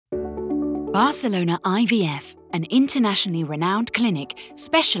Barcelona IVF, an internationally renowned clinic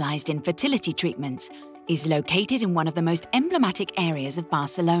specialized in fertility treatments, is located in one of the most emblematic areas of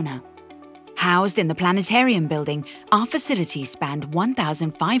Barcelona. Housed in the planetarium building, our facilities span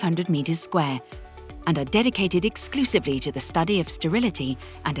 1,500 meters square and are dedicated exclusively to the study of sterility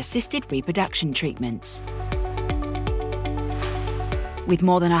and assisted reproduction treatments. With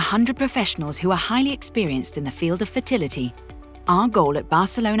more than 100 professionals who are highly experienced in the field of fertility, our goal at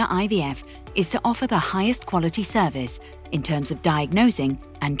Barcelona IVF is to offer the highest quality service in terms of diagnosing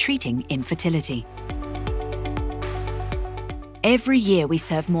and treating infertility. Every year we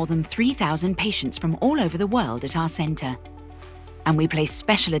serve more than 3,000 patients from all over the world at our centre. And we place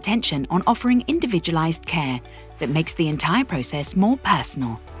special attention on offering individualised care that makes the entire process more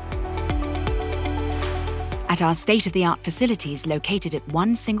personal. At our state-of-the-art facilities located at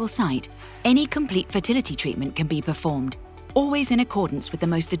one single site, any complete fertility treatment can be performed, always in accordance with the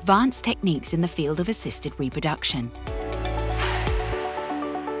most advanced techniques in the field of assisted reproduction.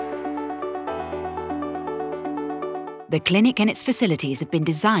 The clinic and its facilities have been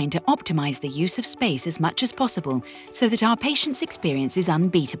designed to optimize the use of space as much as possible so that our patients' experience is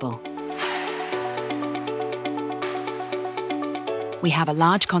unbeatable. We have a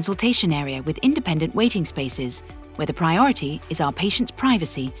large consultation area with independent waiting spaces, where the priority is our patients'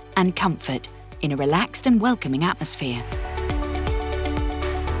 privacy and comfort in a relaxed and welcoming atmosphere.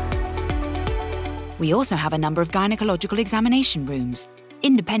 We also have a number of gynecological examination rooms,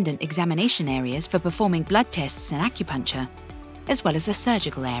 independent examination areas for performing blood tests and acupuncture, as well as a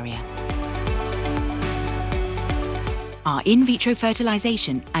surgical area. Our in vitro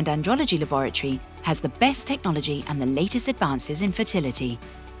fertilization and andrology laboratory has the best technology and the latest advances in fertility.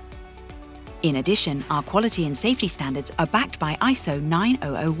 In addition, our quality and safety standards are backed by ISO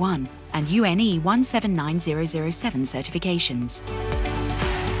 9001 and UNE 179007 certifications.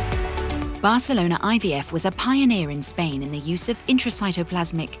 Barcelona IVF was a pioneer in Spain in the use of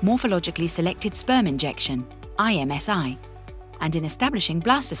intracytoplasmic morphologically selected sperm injection, IMSI, and in establishing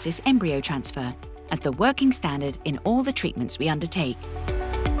blastocyst embryo transfer as the working standard in all the treatments we undertake.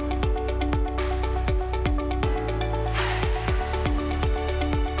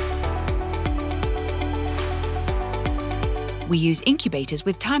 We use incubators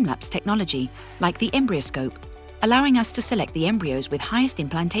with time-lapse technology, like the embryoscope, allowing us to select the embryos with highest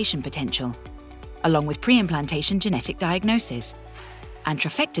implantation potential, along with pre-implantation genetic diagnosis, and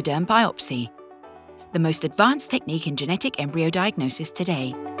trophectoderm biopsy, the most advanced technique in genetic embryo diagnosis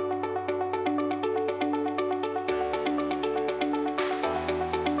today.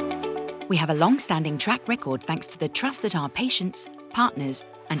 We have a long-standing track record thanks to the trust that our patients, partners,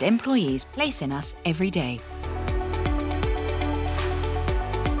 and employees place in us every day.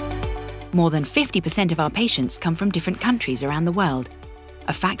 More than 50% of our patients come from different countries around the world,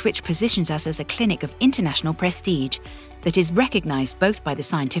 a fact which positions us as a clinic of international prestige that is recognized both by the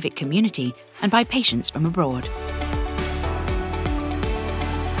scientific community and by patients from abroad.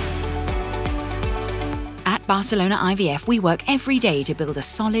 At Barcelona IVF, we work every day to build a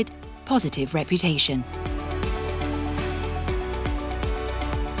solid, positive reputation.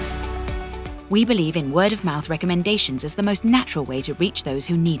 We believe in word-of-mouth recommendations as the most natural way to reach those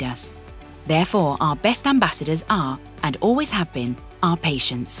who need us. Therefore, our best ambassadors are, and always have been, our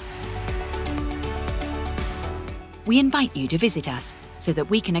patients. We invite you to visit us so that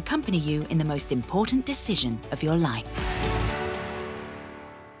we can accompany you in the most important decision of your life.